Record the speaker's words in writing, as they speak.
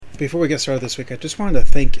before we get started this week, I just wanted to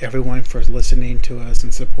thank everyone for listening to us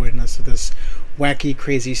and supporting us to this wacky,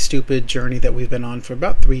 crazy, stupid journey that we've been on for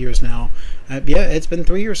about 3 years now. It's been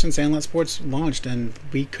 3 years since Sandlot Sports launched, and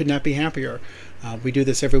we could not be happier. We do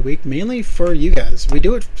this every week, mainly for you guys. We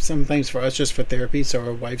do it sometimes for us, just for therapy, so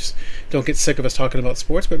our wives don't get sick of us talking about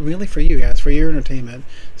sports, but really for you guys, for your entertainment.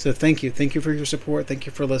 So thank you. Thank you for your support. Thank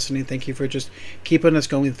you for listening. Thank you for just keeping us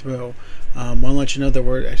going through. I want to let you know that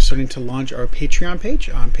we're starting to launch our Patreon page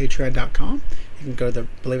on patreon.com. You can go to, I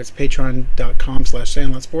believe it's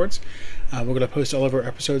patreon.com/SandlotSports. We're going to post all of our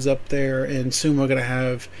episodes up there, and soon we're going to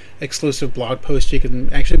have exclusive blog posts. You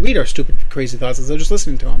can actually read our stupid, crazy thoughts instead of just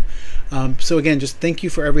listening to them. So again, just thank you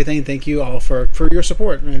for everything. Thank you all for your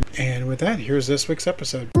support. And with that, here's this week's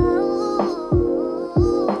episode.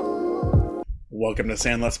 Welcome to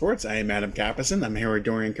Sandlot Sports. I am Adam Capison. I'm here with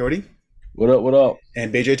Dorian Cody. What up, what up?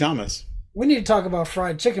 And BJ Thomas. We need to talk about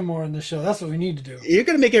fried chicken more on this show. That's what we need to do. You're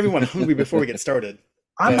going to make everyone hungry before we get started.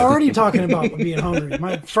 I'm already talking about being hungry.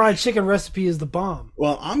 My fried chicken recipe is the bomb.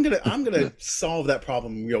 Well, I'm gonna solve that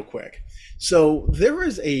problem real quick. So there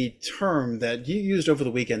is a term that you used over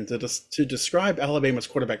the weekend to describe Alabama's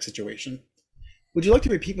quarterback situation. Would you like to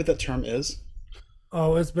repeat what that term is?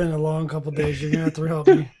 Oh, it's been a long couple of days. You're gonna have to help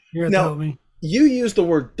me. You used the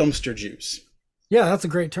word dumpster juice. Yeah, that's a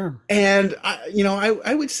great term. And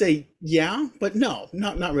I would say yeah, but no,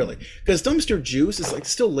 not really, because dumpster juice is like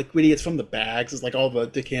still liquidy. It's from the bags. It's like all the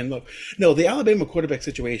decaying. No, the Alabama quarterback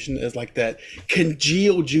situation is like that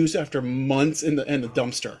congealed juice after months in the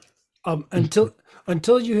dumpster.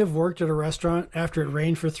 Until you have worked at a restaurant after it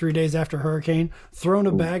rained for 3 days after a hurricane, thrown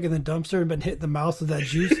a bag in the dumpster and been hit in the mouth with that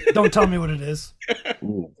juice. Don't tell me what it is.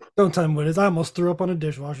 Don't tell me what it is. I almost threw up on a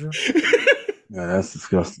dishwasher. Yeah, that's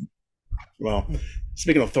disgusting. Well,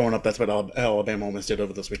 speaking of throwing up, that's what Alabama almost did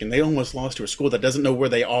over this weekend. They almost lost to a school that doesn't know where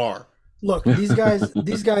they are. Look, these guys are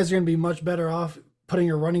going to be much better off putting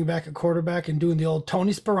a running back at quarterback and doing the old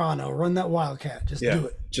Tony Sparano, run that Wildcat. Just do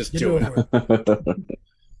it. Just do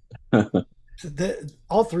it.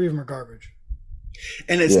 All three of them are garbage.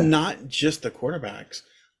 And it's not just the quarterbacks.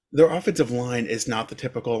 Their offensive line is not the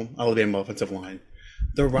typical Alabama offensive line.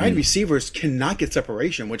 Their wide receivers cannot get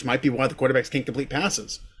separation, which might be why the quarterbacks can't complete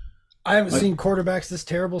passes. I haven't seen quarterbacks this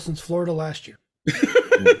terrible since Florida last year.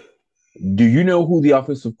 Do you know who the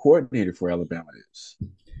offensive coordinator for Alabama is?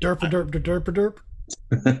 Derp.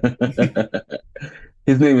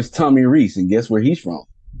 His name is Tommy Reese, and guess where he's from?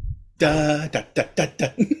 Notre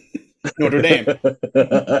Dame.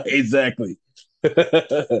 Exactly.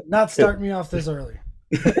 Not start me off this early.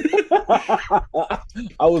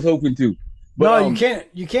 I was hoping to. But, you can't.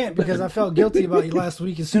 You can't, because I felt guilty about you last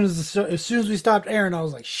week. As soon as we stopped airing, I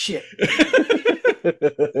was like, shit.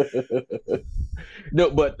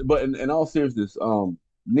 No, but in all seriousness,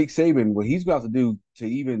 Nick Saban, what he's about to do to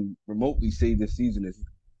even remotely save this season is,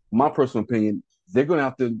 my personal opinion, they're going to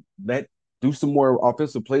have to do some more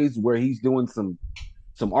offensive plays where he's doing some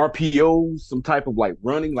RPOs, some type of like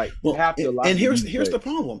running, like and here's the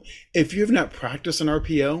problem: if you've not practiced an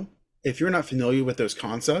RPO, if you're not familiar with those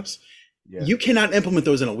concepts. Yeah. You cannot implement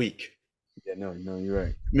those in a week. Yeah, no, you're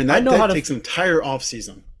right. I mean, that takes an entire off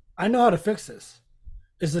season. I know how to fix this.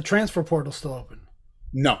 Is the transfer portal still open?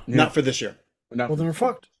 No, not for this year. Well, then we're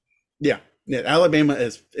fucked. Yeah. Alabama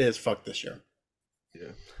is fucked this year.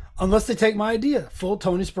 Yeah. Unless they take my idea, full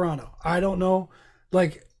Tony Sparano. I don't know.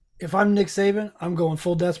 Like, if I'm Nick Saban, I'm going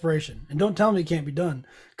full desperation. And don't tell me it can't be done,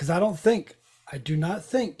 because I do not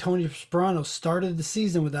think Tony Sparano started the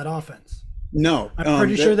season with that offense. No, I'm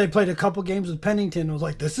pretty sure they played a couple games with Pennington and was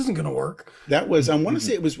like, this isn't going to work. That was, I want to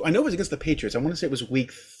say it was, I know it was against the Patriots. I want to say it was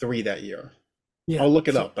week 3 that year. Yeah. I'll look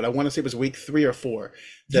it up, but I want to say it was week 3 or 4.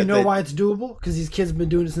 Do you know why it's doable? Because these kids have been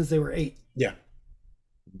doing it since they were 8. Yeah.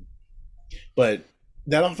 But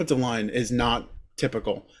that offensive line is not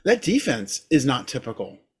typical. That defense is not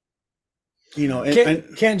typical.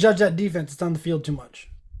 Can't judge that defense. It's on the field too much.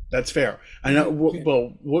 That's fair. I know.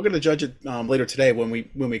 Well, we're going to judge it later today when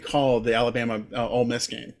we call the Alabama Ole Miss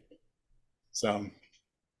game. So,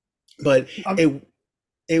 but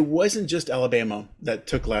it wasn't just Alabama that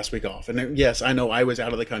took last week off. And yes, I know I was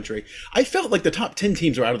out of the country. I felt like the top 10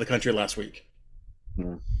 teams were out of the country last week.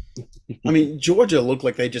 I mean, Georgia looked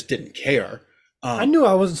like they just didn't care. I knew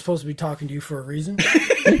I wasn't supposed to be talking to you for a reason.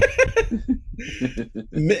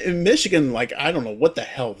 Michigan, like, I don't know what the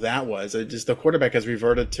hell that was. Just the quarterback has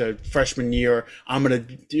reverted to freshman year. I'm gonna,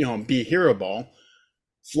 be hero ball.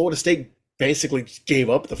 Florida State basically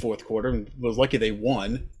gave up the fourth quarter and was lucky they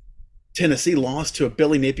won. Tennessee lost to a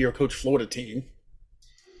Billy Napier coach Florida team.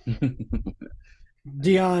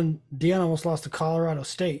 Deion almost lost to Colorado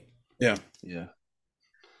State. Yeah.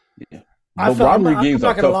 But rivalry I'm games not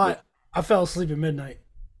are gonna tough. lie. I fell asleep at midnight.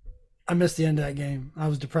 I missed the end of that game. I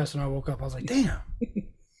was depressed when I woke up. I was like, damn.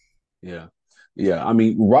 Yeah. Yeah. I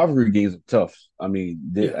mean, rivalry games are tough. I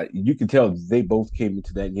mean, Yeah. you can tell they both came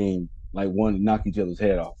into that game like one to knock each other's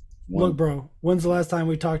head off. Look, One, bro, when's the last time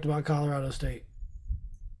we talked about Colorado State?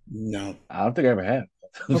 No. I don't think I ever have.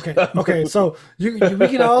 Okay. So we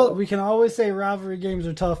can always say rivalry games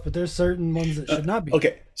are tough, but there's certain ones that should not be.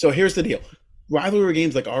 Okay, so here's the deal. Rivalry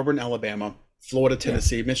games like Auburn, Alabama, Florida,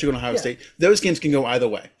 Tennessee, Michigan, Ohio State, those games can go either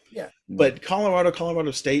way. Yeah. But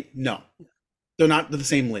Colorado State, no. They're not the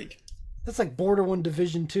same league. That's like borderline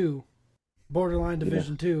Division II.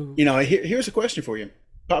 You know, here's a question for you.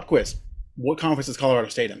 Pop quiz. What conference is Colorado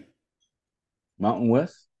State in? Mountain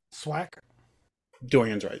West? SWAC.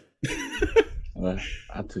 Dorian's right.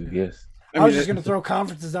 I too, yes. I was just going to throw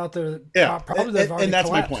conferences out there. Probably that have already and that's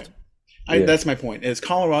collapsed. my point. That's my point. Is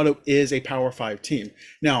Colorado is a Power 5 team.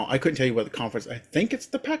 Now, I couldn't tell you what the conference. I think it's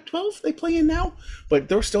the Pac-12 they play in now, but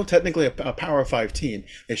they're still technically a Power 5 team.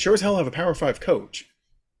 They sure as hell have a Power 5 coach.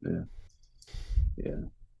 Yeah.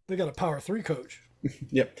 They got a Power 3 coach.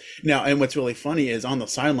 Yep. Now, and what's really funny is on the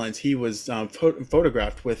sidelines, he was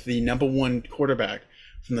photographed with the #1 quarterback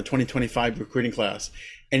from the 2025 recruiting class,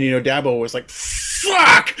 and Dabo was like,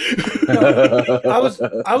 "Fuck." No,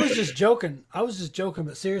 I was just joking.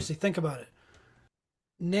 But seriously, think about it.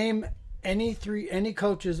 Name any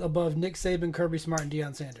coaches above Nick Saban, Kirby Smart, and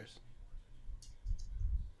Deion Sanders.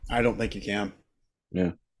 I don't think you can.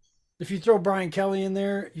 Yeah. If you throw Brian Kelly in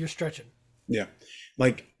there, you're stretching. Yeah.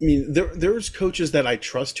 Like, I mean, there's coaches that I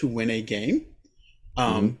trust to win a game,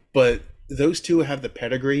 but those two have the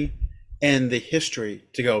pedigree and the history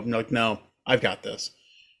to go, like, no, I've got this.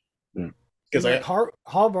 Because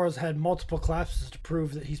Harbaugh's had multiple classes to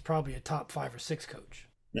prove that he's probably a top 5 or 6 coach.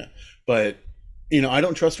 Yeah. But, I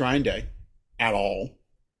don't trust Ryan Day at all.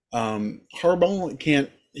 Harbaugh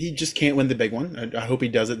he just can't win the big one. I hope he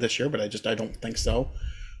does it this year, but I don't think so.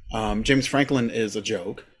 James Franklin is a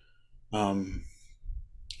joke.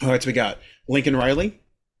 All right, so we got Lincoln Riley,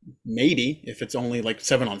 maybe if it's only like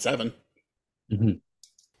 7-on-7. Mm-hmm.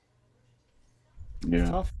 Yeah.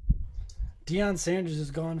 Tough. Deion Sanders has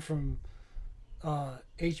gone from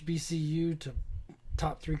HBCU to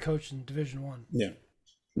top 3 coach in Division I.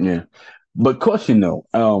 Yeah. But question though,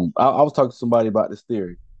 I was talking to somebody about this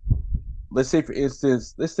theory. Let's say, for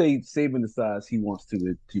instance, Saban decides he wants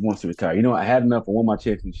to retire. I had enough. I won my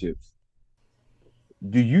championships.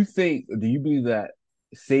 Do you believe that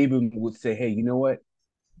Saban would say, hey, you know what?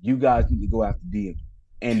 You guys need to go after Deion,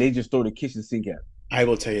 and they just throw the kitchen sink at him? I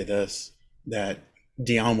will tell you this, that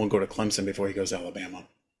Deion will go to Clemson before he goes to Alabama.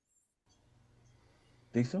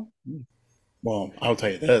 Think so? Well, I'll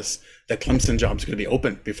tell you this, that Clemson job is going to be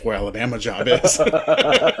open before Alabama job is.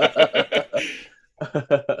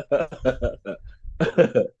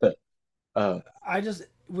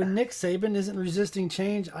 When Nick Saban isn't resisting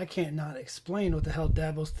change, I can't not explain what the hell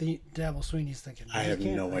Dabo Swinney's thinking. I have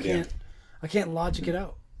no idea. I can't logic it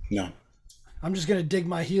out. No. I'm just going to dig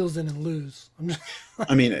my heels in and lose.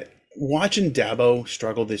 I mean, watching Dabo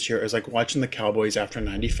struggle this year is like watching the Cowboys after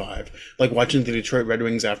 '95, like watching the Detroit Red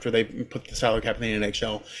Wings after they put the salary cap in the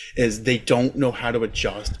NHL, is they don't know how to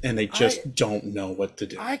adjust and they just don't know what to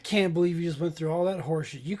do. I can't believe you just went through all that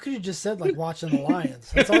horseshit. You could have just said like watching the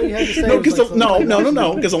Lions. That's all you had to say. No, because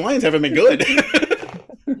because the Lions haven't been good.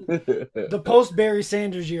 The post Barry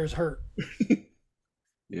Sanders years hurt.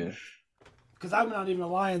 Yeah. Because I'm not even a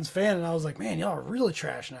Lions fan, and I was like, man, y'all are really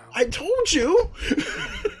trash now. I told you.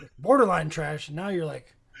 Borderline trash, and now you're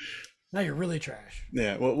really trash.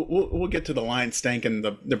 Yeah, well, we'll get to the Lions stink and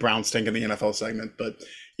the Browns stink in the NFL segment, but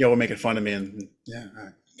we're making fun of me, and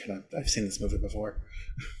I've seen this movie before.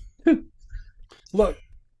 Look,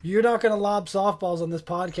 you're not going to lob softballs on this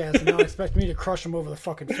podcast and not expect me to crush them over the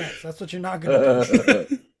fucking fence. That's what you're not going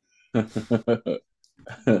to do.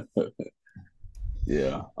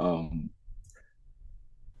 Yeah.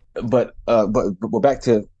 But back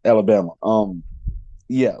to Alabama.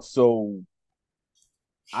 Yeah. So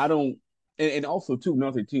I don't, and also too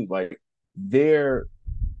another team, like their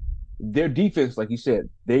defense, like you said,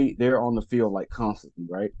 they're on the field like constantly,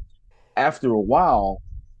 right? After a while,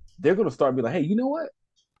 they're gonna start being like, hey, you know what?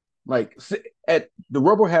 Like at the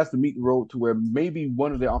rubber has to meet the road to where maybe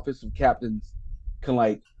one of their offensive captains can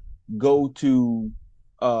like go to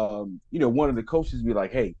one of the coaches and be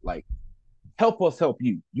like, hey, like help us help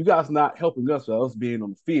you. You guys not helping us with us being on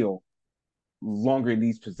the field longer in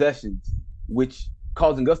these possessions, which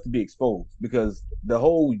causing us to be exposed because the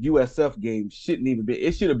whole USF game shouldn't even be.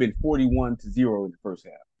 It should have been 41-0 in the first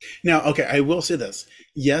half. Now, okay, I will say this.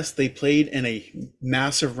 Yes, they played in a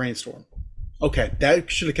massive rainstorm. Okay,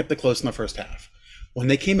 that should have kept it close in the first half. When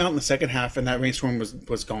they came out in the second half and that rainstorm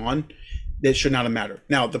was gone, it should not have mattered.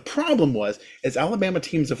 Now, the problem is Alabama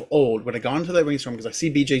teams of old would have gone to that rainstorm, because I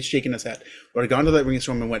see BJ shaking his head, would have gone to that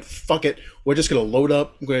rainstorm and went, fuck it, we're just going to load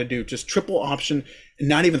up, we're going to do just triple option and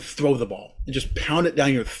not even throw the ball and just pound it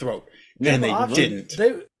down your throat. Yeah, and they didn't.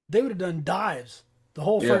 They would have done dives the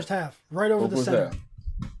whole first half, right over the center.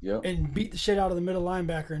 Yep. And beat the shit out of the middle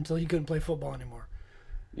linebacker until he couldn't play football anymore.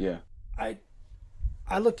 Yeah. I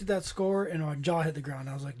looked at that score and my jaw hit the ground.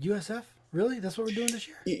 I was like, USF? Really? That's what we're doing this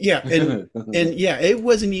year? Yeah, and yeah, it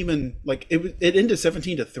wasn't even like it ended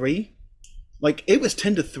 17-3. Like it was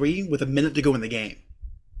 10-3 with a minute to go in the game.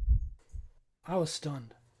 I was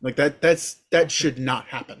stunned. Like that should not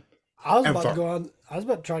happen. I was about to go on. I was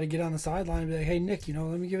about to try to get on the sideline and be like, "Hey Nick, let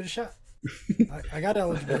me give it a shot. I got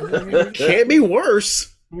eligibility. Can't be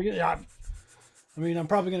worse." I mean, I'm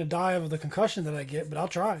probably going to die of the concussion that I get, but I'll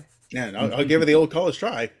try. Yeah, I'll give it the old college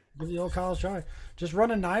try. Give the old college try. Just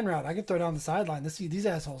run a 9 route. I can throw down the sideline. These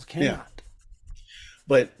assholes cannot.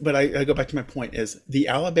 Yeah. But I go back to my point is the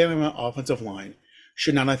Alabama offensive line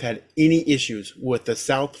should not have had any issues with the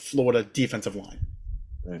South Florida defensive line.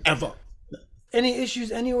 Right. Ever. Any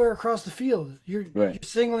issues anywhere across the field. You're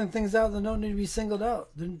singling things out that don't need to be singled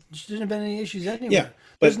out. There shouldn't have been any issues anywhere. Yeah,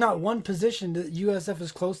 there's not one position that USF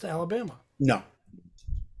is close to Alabama. No.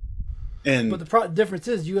 But the difference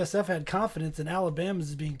is USF had confidence and Alabama's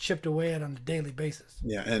is being chipped away at on a daily basis.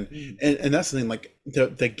 Yeah, and that's the thing. Like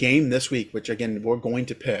the game this week, which again we're going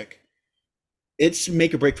to pick, it's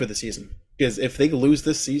make or break for the season. Because if they lose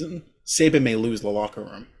this season, Saban may lose the locker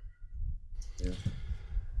room. Yeah.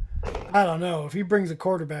 I don't know. If he brings a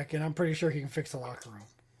quarterback in, I'm pretty sure he can fix the locker room.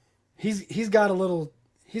 He's got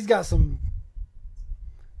some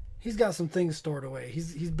things stored away.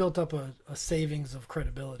 He's built up a savings of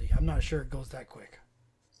credibility. I'm not sure it goes that quick.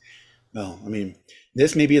 Well, I mean,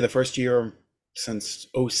 this may be the first year since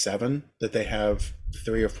 2007 that they have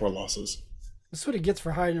 3 or 4 losses. That's what he gets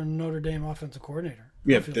for hiring a Notre Dame offensive coordinator.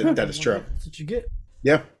 Yeah, that is true. That's what you get.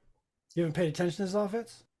 Yeah. You haven't paid attention to this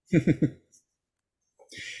offense?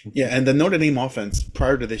 Yeah, and the Notre Dame offense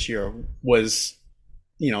prior to this year was,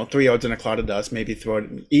 3 yards in a cloud of dust, maybe throw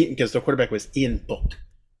it, because the quarterback was Ian Book.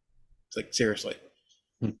 It's like, seriously.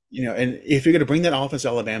 And if you're going to bring that offense to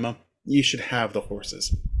Alabama, you should have the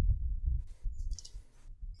horses.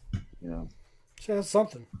 Yeah. Should have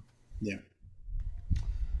something. Yeah.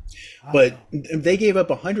 But they gave up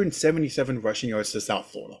 177 rushing yards to South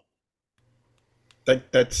Florida.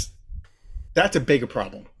 That's a bigger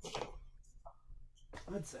problem.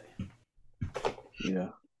 I'd say. Yeah.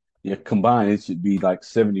 Yeah, combined it should be like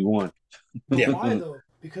 71. Yeah. Why though?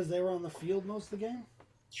 Because they were on the field most of the game?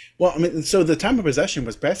 Well, I mean, so the time of possession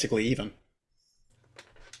was basically even.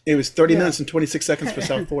 It was 30 minutes and 26 seconds for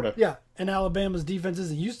South Florida. Yeah, and Alabama's defense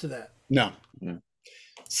isn't used to that. No. Yeah.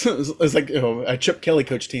 So it's like a Chip Kelly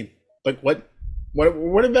coach team. Like, what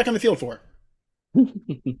are they back on the field for? Oh,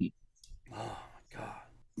 my God.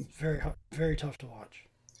 It's very, very tough to watch.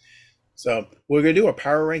 So we're going to do our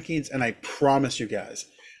power rankings, and I promise you guys,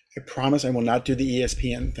 I will not do the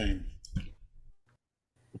ESPN thing.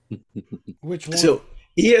 Which one? So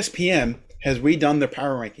ESPN has redone their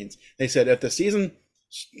power rankings. They said if the season,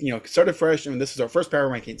 started fresh and this is our first power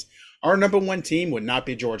rankings, our number 1 team would not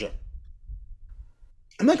be Georgia.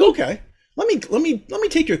 I'm like, okay, let me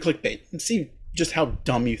take your clickbait and see just how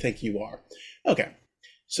dumb you think you are. Okay,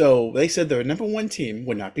 so they said their number 1 team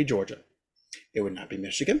would not be Georgia. It would not be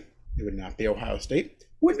Michigan. It would not be Ohio State. It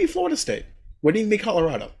wouldn't be Florida State. Wouldn't even be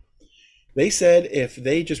Colorado. They said if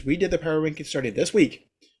they just redid the power rankings starting this week,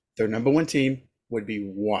 their number 1 team would be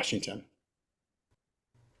Washington.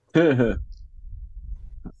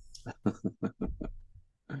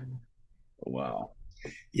 Wow.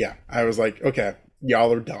 Yeah, I was like, okay,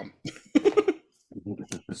 y'all are dumb.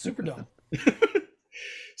 Super dumb.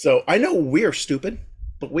 So I know we're stupid,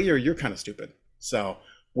 but you're kind of stupid. So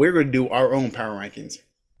we're going to do our own power rankings.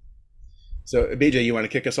 So BJ, you want to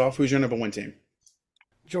kick us off? Who's your number 1 team?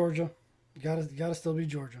 Georgia. Gotta still be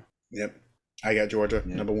Georgia. Yep. I got Georgia,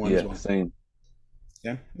 number 1 as well. Same.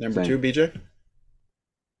 Yeah. Number 2, BJ?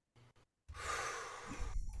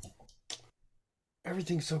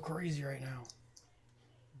 Everything's so crazy right now.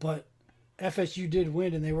 But FSU did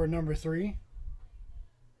win and they were number 3.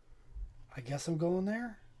 I guess I'm going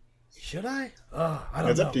there. Should I? I don't know.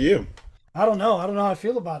 That's up to you. I don't know. I don't know how I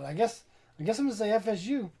feel about it. I guess I'm going to say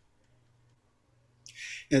FSU.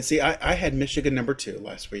 And see, I had Michigan number 2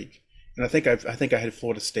 last week. And I think I had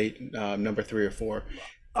Florida State number 3 or 4.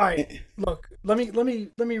 All right, look, let me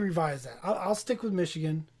revise that. I'll stick with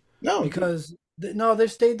Michigan. No, because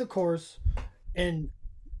they've stayed the course, and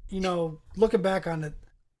looking back on it,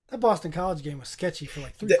 that Boston College game was sketchy for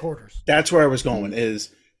like three quarters. That's where I was going.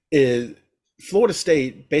 Is Florida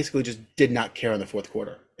State basically just did not care in the fourth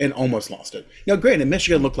quarter and almost lost it. Now, granted,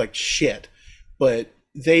 Michigan looked like shit, but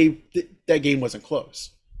that game wasn't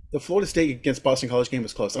close. The Florida State against Boston College game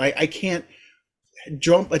was close, and I can't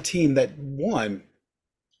jump a team that won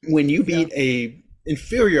when you beat a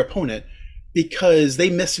inferior opponent because they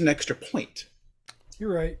missed an extra point.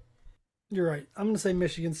 You're right. I'm going to say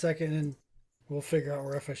Michigan second, and we'll figure out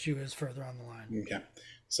where FSU is further on the line. Okay.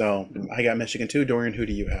 So I got Michigan too. Dorian, who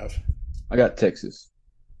do you have? I got Texas.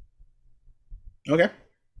 Okay.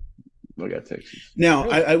 I got Texas. Now,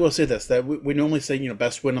 I will say this, that we normally say,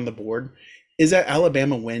 best win on the board. Is that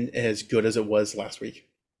Alabama win as good as it was last week?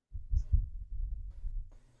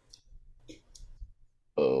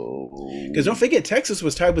 Oh. Because don't forget, Texas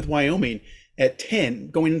was tied with Wyoming at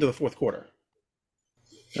 10 going into the fourth quarter.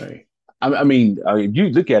 Right. I mean, if you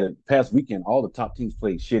look at it, past weekend, all the top teams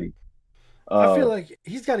played shitty. I feel like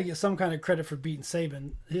he's got to get some kind of credit for beating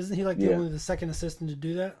Saban. Isn't he like only the second assistant to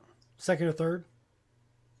do that? Second or third?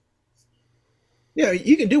 Yeah,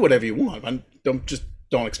 you can do whatever you want.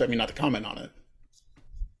 Don't expect me not to comment on it.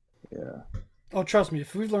 Yeah. Oh, trust me,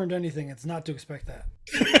 if we've learned anything, it's not to expect that.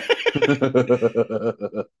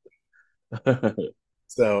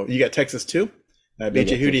 So you got Texas too?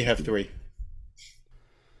 BJ, who do you have 3?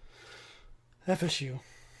 FSU.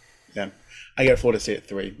 Yeah, I got Florida State at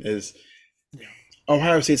 3.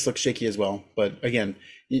 Ohio State's look shaky as well, but again,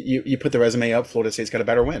 you put the resume up. Florida State's got a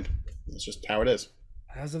better win. That's just how it is.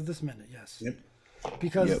 As of this minute, yes. Yep.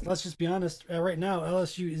 Because let's just be honest, right now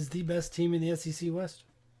LSU is the best team in the SEC West.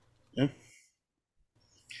 Yeah.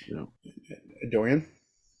 Dorian?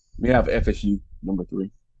 We have FSU number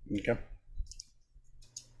 3. Okay.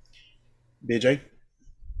 BJ,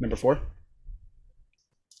 number 4.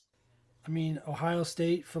 I mean, Ohio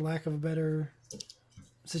State, for lack of a better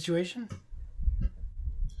situation.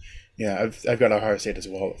 Yeah, I've got Ohio State as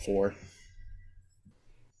well at 4.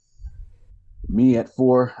 Me at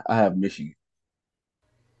 4, I have Michigan.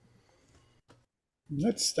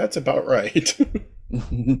 That's about right.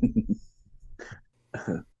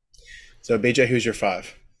 So, BJ, who's your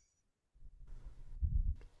 5?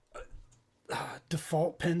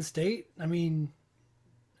 Default Penn State. I mean,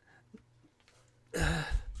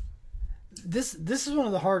 this is one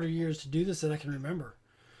of the harder years to do this that I can remember.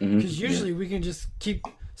 Because usually we can just keep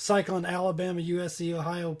cycling Alabama, USC,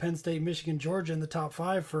 Ohio, Penn State, Michigan, Georgia in the top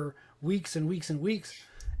 5 for weeks and weeks and weeks.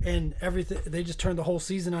 And everything, they just turned the whole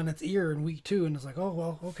season on its ear in week 2, and it's like, oh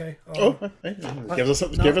well, okay. Give us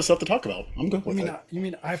something to talk about. I'm good with it. You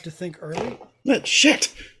mean I have to think early?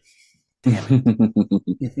 Shit. Damn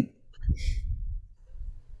it.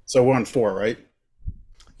 So we're on 4, right?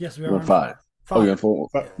 Yes, we are. We're on 5. 5. Oh, you're on 4.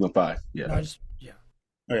 We're on 5. Yeah. No,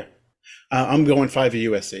 Okay. I'm going 5 at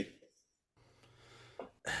USC.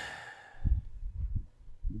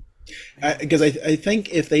 Because I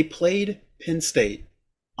think if they played Penn State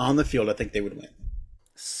on the field, I think they would win.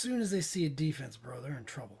 As soon as they see a defense, bro, they're in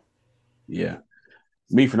trouble. Yeah.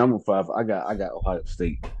 Me for number 5, I got Ohio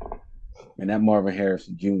State. And that Marvin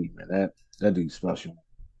Harrison Jr., man, that dude's special.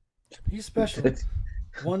 He's special.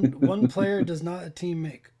 One player does not a team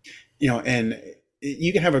make. And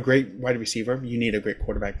you can have a great wide receiver. You need a great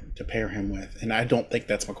quarterback to pair him with. And I don't think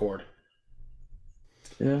that's McCord.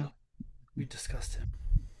 Yeah. We discussed him.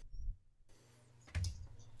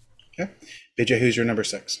 Okay. BJ, who's your number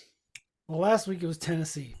 6? Well, last week it was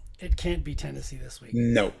Tennessee. It can't be Tennessee this week.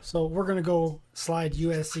 No. So we're going to go slide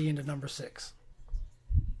USC into number 6.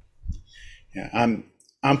 Yeah,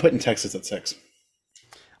 I'm putting Texas at 6.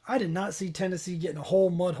 I did not see Tennessee getting a whole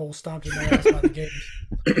mud hole stomped in their ass by the Gators.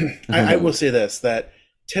 I will say this, that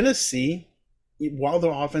Tennessee, while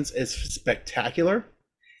their offense is spectacular,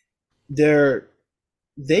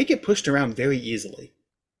 they get pushed around very easily.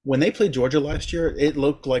 When they played Georgia last year, it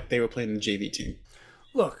looked like they were playing a JV team.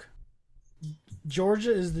 Look,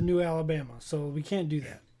 Georgia is the new Alabama, so we can't do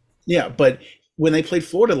that. Yeah, but when they played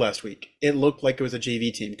Florida last week, it looked like it was a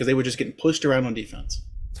JV team because they were just getting pushed around on defense.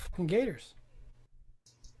 It's fucking Gators.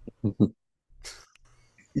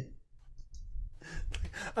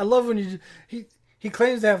 I love when he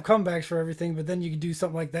claims to have comebacks for everything, but then you can do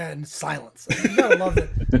something like that in silence. You gotta love that.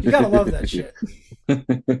 You gotta love that shit.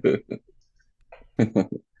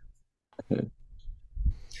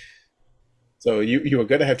 So you were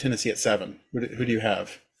going to have Tennessee at 7. Who do you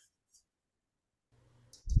have?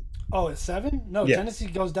 Oh, it's 7? No, yeah. Tennessee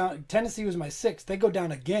goes down. Tennessee was my 6. They go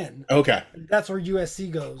down again. Okay. That's where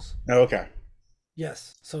USC goes. Okay.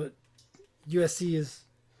 Yes. So USC is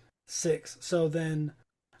 6. So then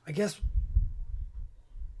I guess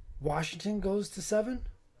Washington goes to 7?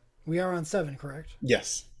 We are on 7, correct?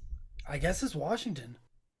 Yes. I guess it's Washington.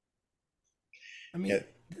 I mean, Yeah.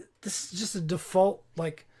 this is just a default,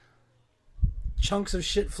 like, chunks of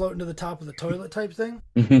shit floating to the top of the toilet type thing.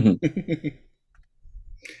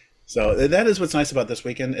 So that is what's nice about this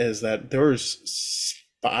weekend is that there's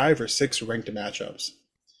 5 or 6 ranked matchups.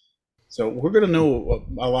 So we're going to know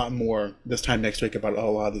a lot more this time next week about a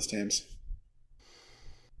lot of these teams.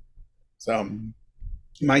 So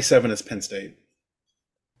my 7 is Penn State.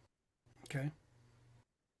 Okay.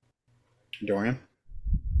 Dorian?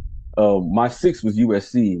 My 6 was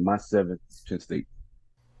USC. My 7 is Penn State.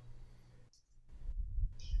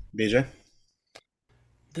 BJ?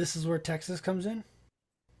 This is where Texas comes in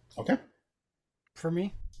Okay. for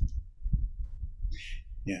me.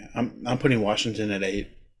 Yeah, I'm putting Washington at 8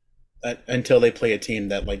 until they play a team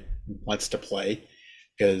that like wants to play,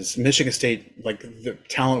 because Michigan State, like the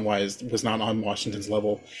talent wise, was not on Washington's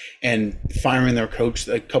level, and firing their coach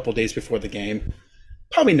a couple days before the game,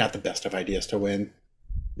 probably not the best of ideas to win.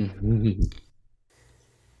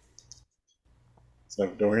 So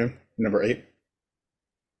Dorian, number 8.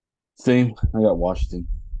 Same. I got Washington.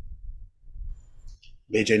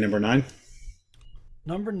 BJ, number 9.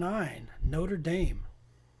 Number 9, Notre Dame.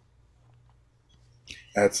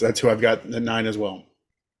 That's who I've got at 9 as well.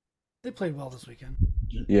 They played well this weekend.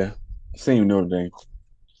 Yeah. Same Notre Dame.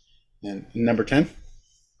 And number 10.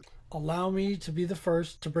 Allow me to be the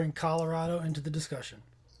first to bring Colorado into the discussion.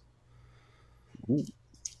 Ooh.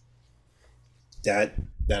 That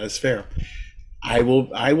is fair. I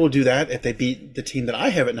will do that if they beat the team that I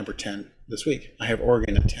have at number 10 this week. I have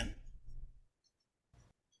Oregon at 10.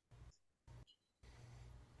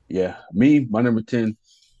 Yeah. Me, my number 10,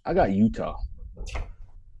 I got Utah.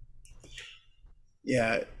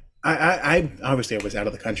 Yeah, I obviously I was out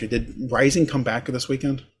of the country. Did Rising come back this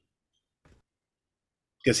weekend?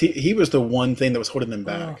 Because he was the one thing that was holding them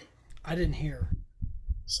back. I didn't hear.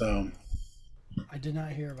 So I did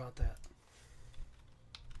not hear about that.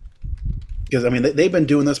 because I mean they've been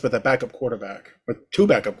doing this with a backup quarterback, with 2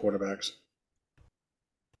 backup quarterbacks.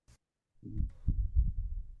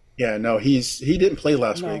 Yeah, no, he didn't play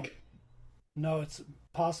last week. No, it's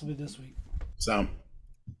possibly this week. So,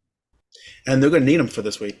 and they're going to need him for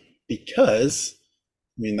this week because,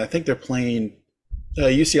 I mean, I think they're playing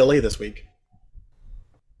UCLA this week.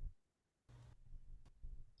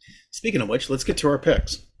 Speaking of which, let's get to our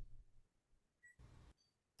picks.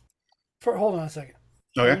 Hold on a second.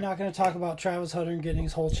 Okay. Are you not going to talk about Travis Hunter getting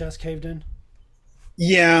his whole chest caved in?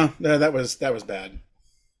 Yeah, that was bad.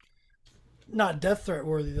 Not death threat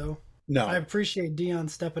worthy though. No, I appreciate Dion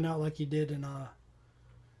stepping out like he did and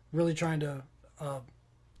really trying to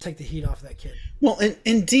take the heat off that kid. well,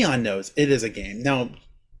 and Dion knows it is a game. Now,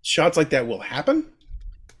 shots like that will happen,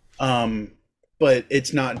 but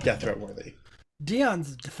it's not death threat worthy.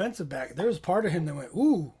 Dion's defensive back. There was part of him that went,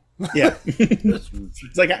 ooh. Yeah,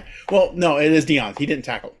 it's like, well, no, it is Dion. He didn't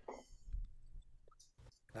tackle.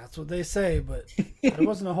 That's what they say, but there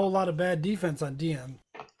wasn't a whole lot of bad defense on Dion.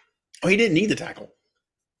 Oh, he didn't need the tackle.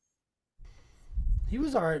 He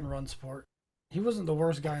was all right in run support. He wasn't the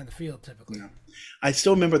worst guy in the field typically. No. I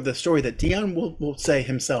still remember the story that Dion will say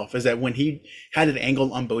himself is that when he had an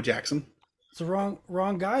angle on Bo Jackson. It's the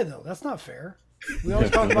wrong guy though. That's not fair. We always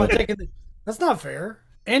talk about that's not fair.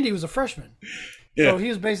 Andy was a freshman. Yeah. So he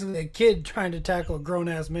was basically a kid trying to tackle a grown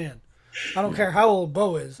ass man. I don't care how old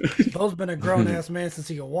Bo is. Bo's been a grown ass man since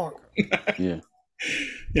he could walk. Yeah.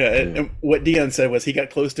 Yeah, and what Dion said was he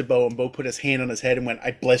got close to Bo and Bo put his hand on his head and went,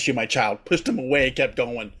 "I bless you, my child." Pushed him away and kept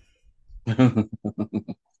going. All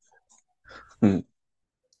right.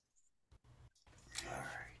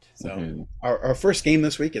 So our first game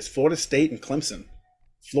this week is Florida State and Clemson.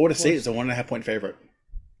 Florida State is a 1.5 point favorite.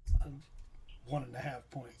 1.5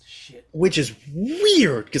 points. Shit. Which is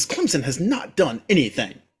weird because Clemson has not done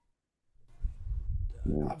anything.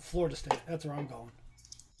 Florida State. That's where I'm going.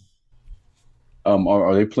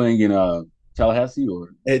 Are they playing in Tallahassee or?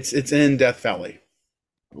 It's in Death Valley.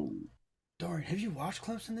 Dorian, have you watched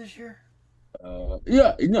Clemson this year?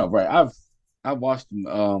 Yeah, no, right. I've watched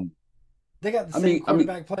them. They got the same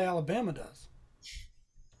quarterback play Alabama does.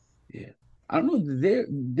 Yeah, I don't know.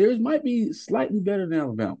 Theirs might be slightly better than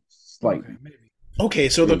Alabama. Slightly, Okay, maybe. Okay,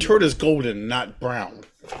 so the turd is golden, not brown.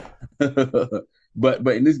 but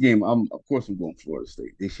in this game, of course I'm going Florida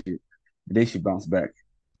State. They should bounce back.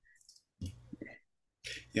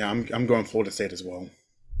 Yeah, I'm going Florida State as well.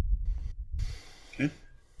 Okay.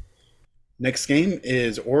 Next game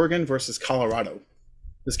is Oregon versus Colorado.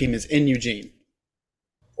 This game is in Eugene.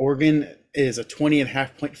 Oregon is a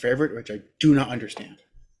 20.5 point favorite, which I do not understand.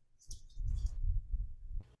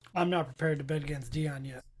 I'm not prepared to bet against Dion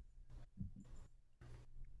yet.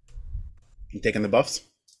 You taking the Buffs?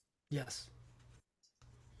 Yes.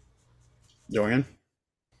 Dorian?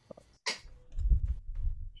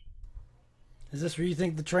 Is this where you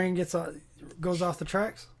think the train goes off the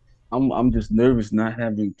tracks? I'm just nervous not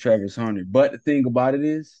having Travis Hunter. But the thing about it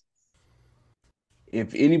is,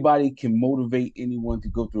 if anybody can motivate anyone to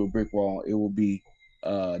go through a brick wall, it will be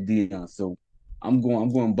Dion. So I'm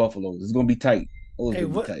going Buffalo. It's gonna be tight. Oh, it's Hey,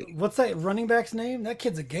 gonna be tight. what's that running back's name? That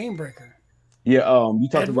kid's a game breaker. Yeah, you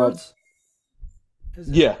talked about Edwards?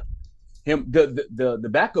 yeah, him the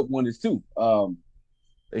backup one is too.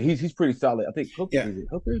 He's pretty solid. I think Hooker Yeah. is it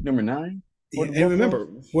Hooker number 9? Yeah, and remember,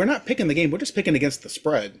 we're not picking the game. We're just picking against the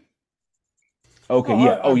spread. Okay,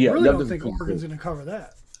 Oh, yeah. I really That don't doesn't think come Oregon's through. going to cover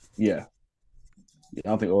that. Yeah. I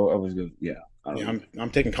don't think Oregon's good. Yeah, I don't Yeah, know. I'm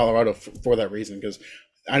taking Colorado for that reason because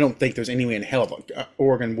I don't think there's any way in hell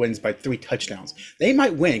Oregon wins by 3 touchdowns. They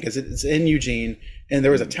might win because it's in Eugene and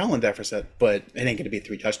there is a talent deficit, but it ain't going to be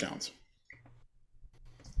 3 touchdowns.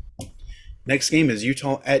 Next game is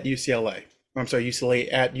Utah at UCLA. I'm sorry,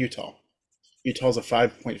 UCLA at Utah. Utah's a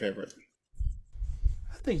 5-point favorite.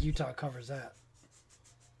 I think Utah covers that.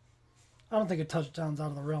 I don't think a touchdown's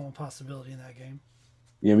out of the realm of possibility in that game.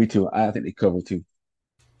 Yeah, me too. I think they cover too.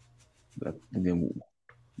 And then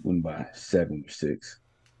win by 7 or 6.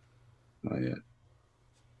 Oh yeah.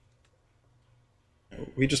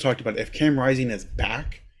 We just talked about it. If Cam Rising is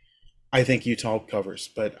back, I think Utah covers,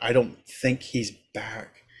 but I don't think he's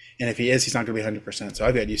back. And if he is, he's not going to be 100%. So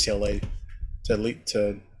I've got UCLA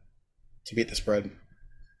to beat the spread.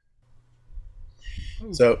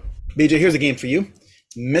 Ooh. So, BJ, here's a game for you.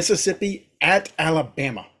 Mississippi at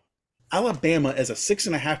Alabama. Alabama is a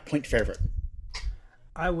 6.5-point favorite.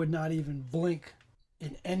 I would not even blink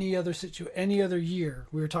in any other year.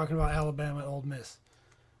 We were talking about Alabama and Ole Miss.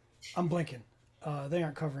 I'm blinking. They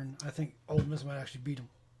aren't covering. I think Ole Miss might actually beat them.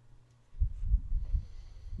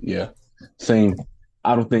 Yeah. Same.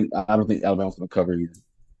 I don't think Alabama's going to cover either.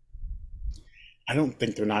 I don't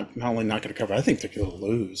think they're not only not going to cover, I think they're going to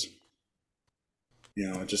lose. You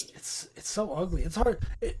know, just It's so ugly. It's hard.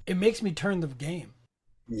 It makes me turn the game.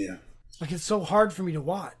 yeah. Like it's so hard for me to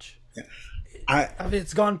watch. Yeah. I mean,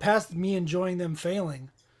 it's gone past me enjoying them failing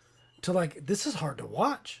to like this is hard to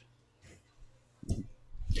watch.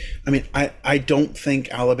 I mean, I don't think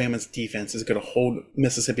Alabama's defense is going to hold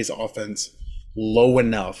Mississippi's offense low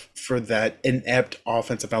enough for that inept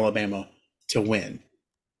offense of Alabama to win.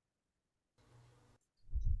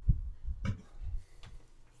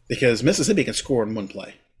 Because Mississippi can score in one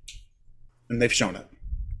play, and they've shown it.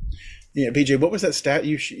 Yeah, BJ, what was that stat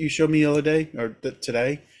you showed me the other day or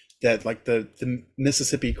today? That like the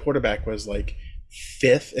Mississippi quarterback was like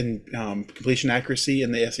 5th in completion accuracy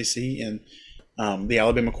in the SEC, and the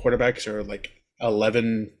Alabama quarterbacks are like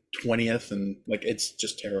 20th, and like it's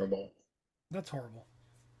just terrible. That's horrible.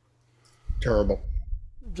 Terrible.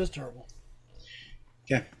 Just terrible.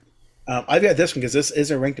 Okay. I've got this one because this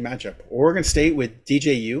is a ranked matchup. Oregon State with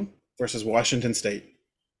DJU versus Washington State.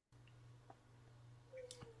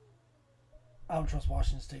 I don't trust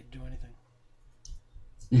Washington State to do anything.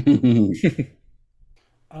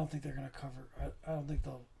 I don't think they're going to cover. I don't think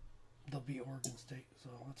they'll beat Oregon State. So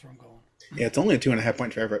that's where I'm going. Yeah, it's only a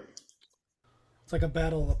 2.5-point favorite. It's like a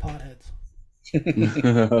battle of the potheads.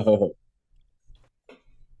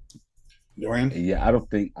 Dorian? Yeah, I don't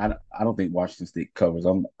think Washington State covers.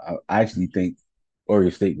 I actually think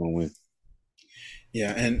Oregon State gonna win.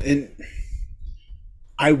 Yeah, and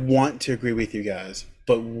I want to agree with you guys,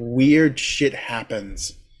 but weird shit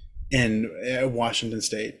happens in Washington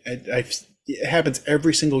State. It happens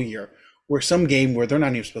every single year where some game where they're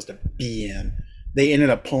not even supposed to be in, they ended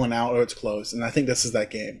up pulling out or it's close, and I think this is that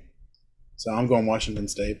game. So I'm going Washington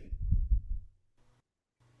State.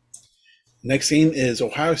 Next game is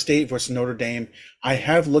Ohio State versus Notre Dame. I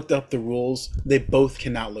have looked up the rules. They both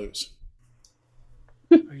cannot lose.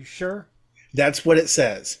 Are you sure? That's what it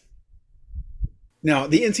says. Now,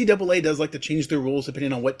 the NCAA does like to change their rules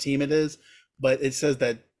depending on what team it is, but it says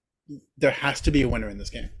that there has to be a winner in this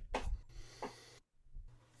game.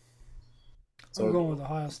 So I'm going with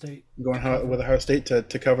Ohio State. Going with Ohio State to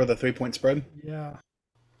cover the 3-point spread? Yeah.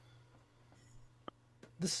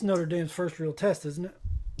 This is Notre Dame's first real test, isn't it?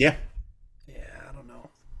 Yeah. Yeah, I don't know.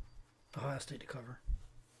 Ohio State to cover.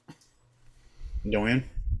 Dorian?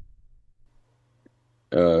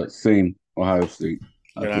 Same Ohio State.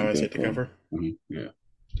 Ohio State to cover? Yeah.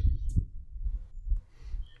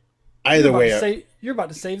 Either way. You're about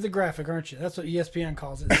to save the graphic, aren't you? That's what ESPN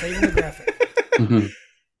calls it, saving the graphic.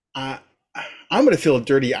 I'm going to feel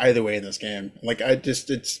dirty either way in this game. Like,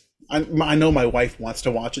 I know my wife wants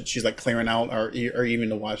to watch it. She's like clearing out or even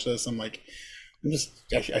to watch this. I'm like,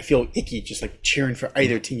 I feel icky just like cheering for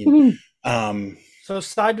either team. So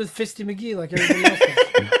side with Fisty McGee like everybody else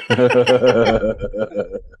does.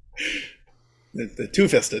 The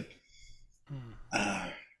two-fisted.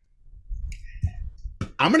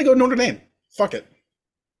 I'm going to go Notre Dame. Fuck it.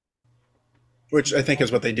 Which I think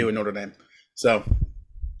is what they do in Notre Dame. So,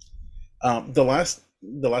 the last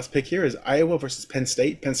pick here is Iowa versus Penn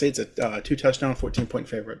State. Penn State's a 2-touchdown, 14-point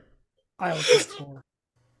favorite. Iowa can't score.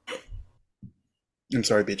 I'm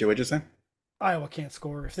sorry, BJ, what'd you say? Iowa can't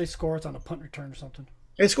score. If they score, it's on a punt return or something.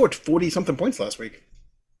 They scored 40-something points last week.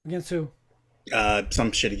 Against who?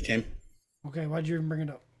 Some shitty team. Okay, why'd you even bring it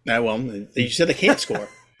up? Well, you said they can't score.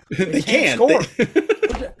 They can't can. score.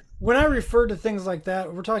 When I refer to things like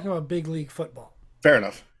that, we're talking about big league football. Fair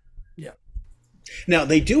enough. Yeah. Now,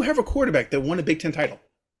 they do have a quarterback that won a Big Ten title.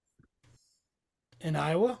 In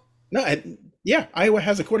Iowa? No, yeah, Iowa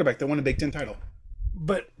has a quarterback that won a Big Ten title.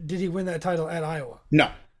 But did he win that title at Iowa?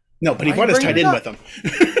 No, but he brought his tight end with him.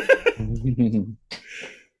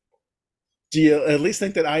 Do you at least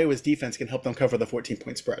think that Iowa's defense can help them cover the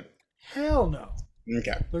 14-point spread? Hell no.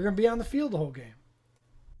 Okay. They're going to be on the field the whole game.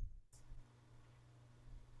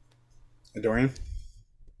 Dorian?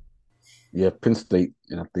 Yeah, Penn State,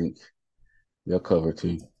 and I think they'll cover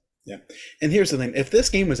too. Yeah. And here's the thing. If this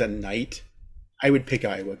game was at night, I would pick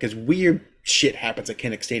Iowa because weird shit happens at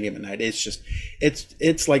Kinnick Stadium at night. It's just,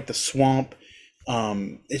 it's like the swamp.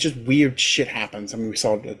 It's just weird shit happens. I mean, we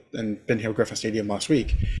saw it in Ben Hill Griffin Stadium last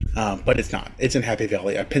week, but it's not. It's in Happy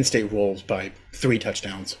Valley. Penn State rolls by 3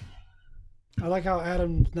 touchdowns. I like how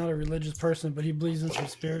Adam's not a religious person, but he believes in some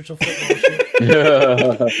spiritual football shit.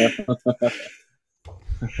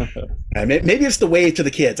 Maybe it's the way to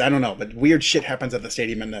the kids. I don't know, but weird shit happens at the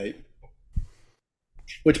stadium at night.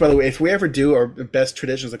 Which, by the way, if we ever do our best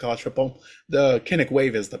traditions of college football, the Kinnick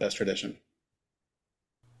Wave is the best tradition.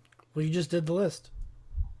 Well, you just did the list.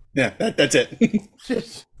 Yeah, that's it.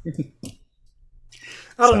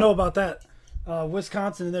 I don't know about that.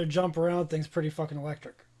 Wisconsin and their jump around thing's pretty fucking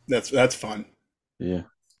electric. That's fun. Yeah.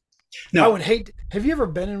 No, I would hate. Have you ever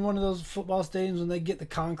been in one of those football stadiums when they get the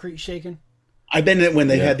concrete shaking? I've been in it when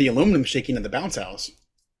they had the aluminum shaking in the bounce house.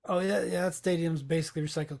 Oh yeah, that stadium's basically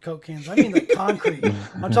recycled Coke cans. I mean the concrete.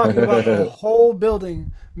 I'm talking about the whole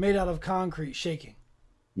building made out of concrete shaking.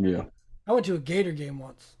 Yeah. I went to a Gator game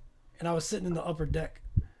once, and I was sitting in the upper deck,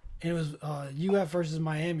 and it was UF versus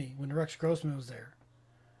Miami when Rex Grossman was there,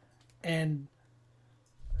 and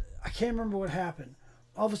I can't remember what happened.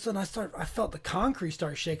 All of a sudden, I felt the concrete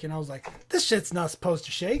start shaking. I was like, "This shit's not supposed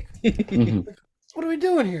to shake. What are we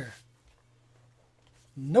doing here?"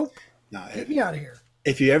 Nope. Get me out of here.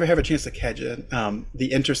 If you ever have a chance to catch it, the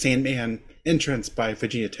Enter Sandman entrance by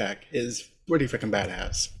Virginia Tech is pretty freaking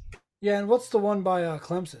badass. Yeah, and what's the one by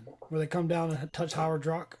Clemson where they come down and touch Howard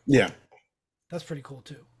Rock? Yeah, that's pretty cool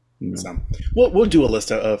too. So we'll do a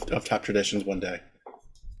list of top traditions one day.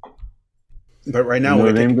 But right now,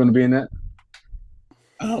 Notre Dame going to be in that.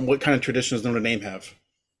 What kind of traditions does Notre Dame have?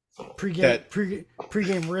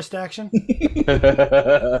 Pre-game wrist action.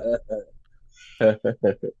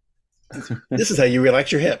 This is how you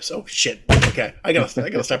relax your hips. Oh shit! Okay, I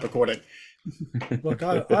gotta stop recording. Look,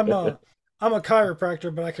 I'm a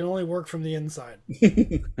chiropractor, but I can only work from the inside.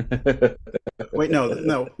 Wait,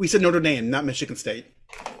 no, we said Notre Dame, not Michigan State.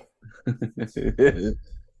 I'm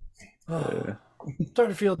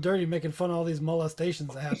starting to feel dirty making fun of all these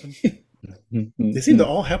molestations that happen. They seem to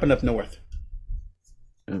all happen up north.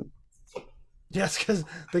 Yes, because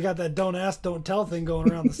they got that don't ask, don't tell thing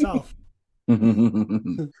going around the South.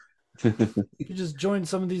 You just join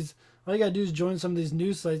some of these. All you gotta do is join some of these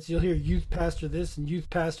news sites. You'll hear youth pastor this and youth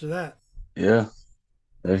pastor that. Yeah,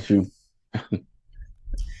 that's true.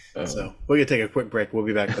 So we're gonna take a quick break. We'll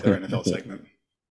be back with our NFL segment.